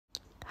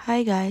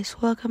Hi guys,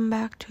 welcome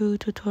back to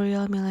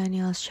Tutorial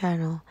Millennials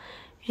channel.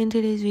 In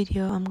today's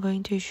video, I'm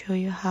going to show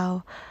you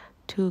how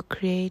to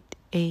create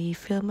a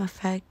film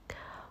effect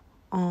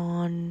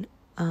on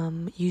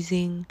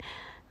using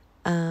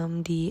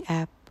the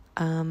app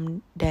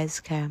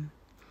dazzcam.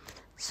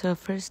 So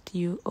first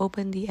you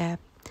open the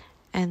app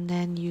and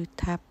then you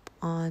tap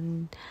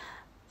on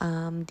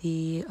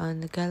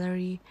the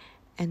gallery,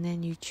 and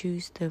then you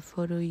choose the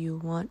photo you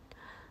want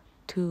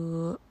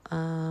to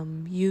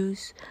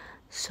use.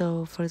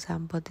 So for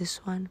example,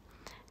 this one,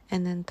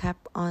 and then tap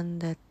on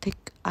the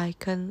tick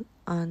icon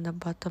on the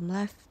bottom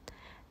left,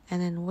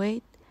 and then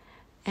wait,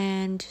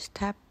 and just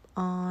tap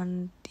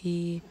on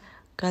the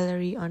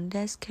gallery on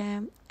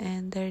dazzcam,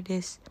 and there it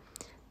is.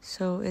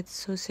 So it's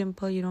so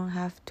simple, you don't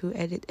have to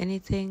edit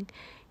anything,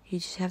 you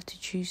just have to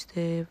choose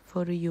the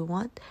photo you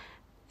want,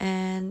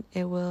 and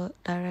it will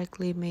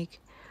directly make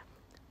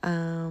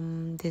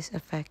this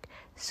effect.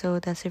 So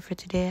that's it for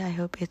today. I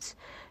hope it's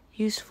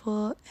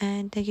useful,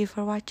 and thank you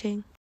for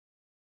watching.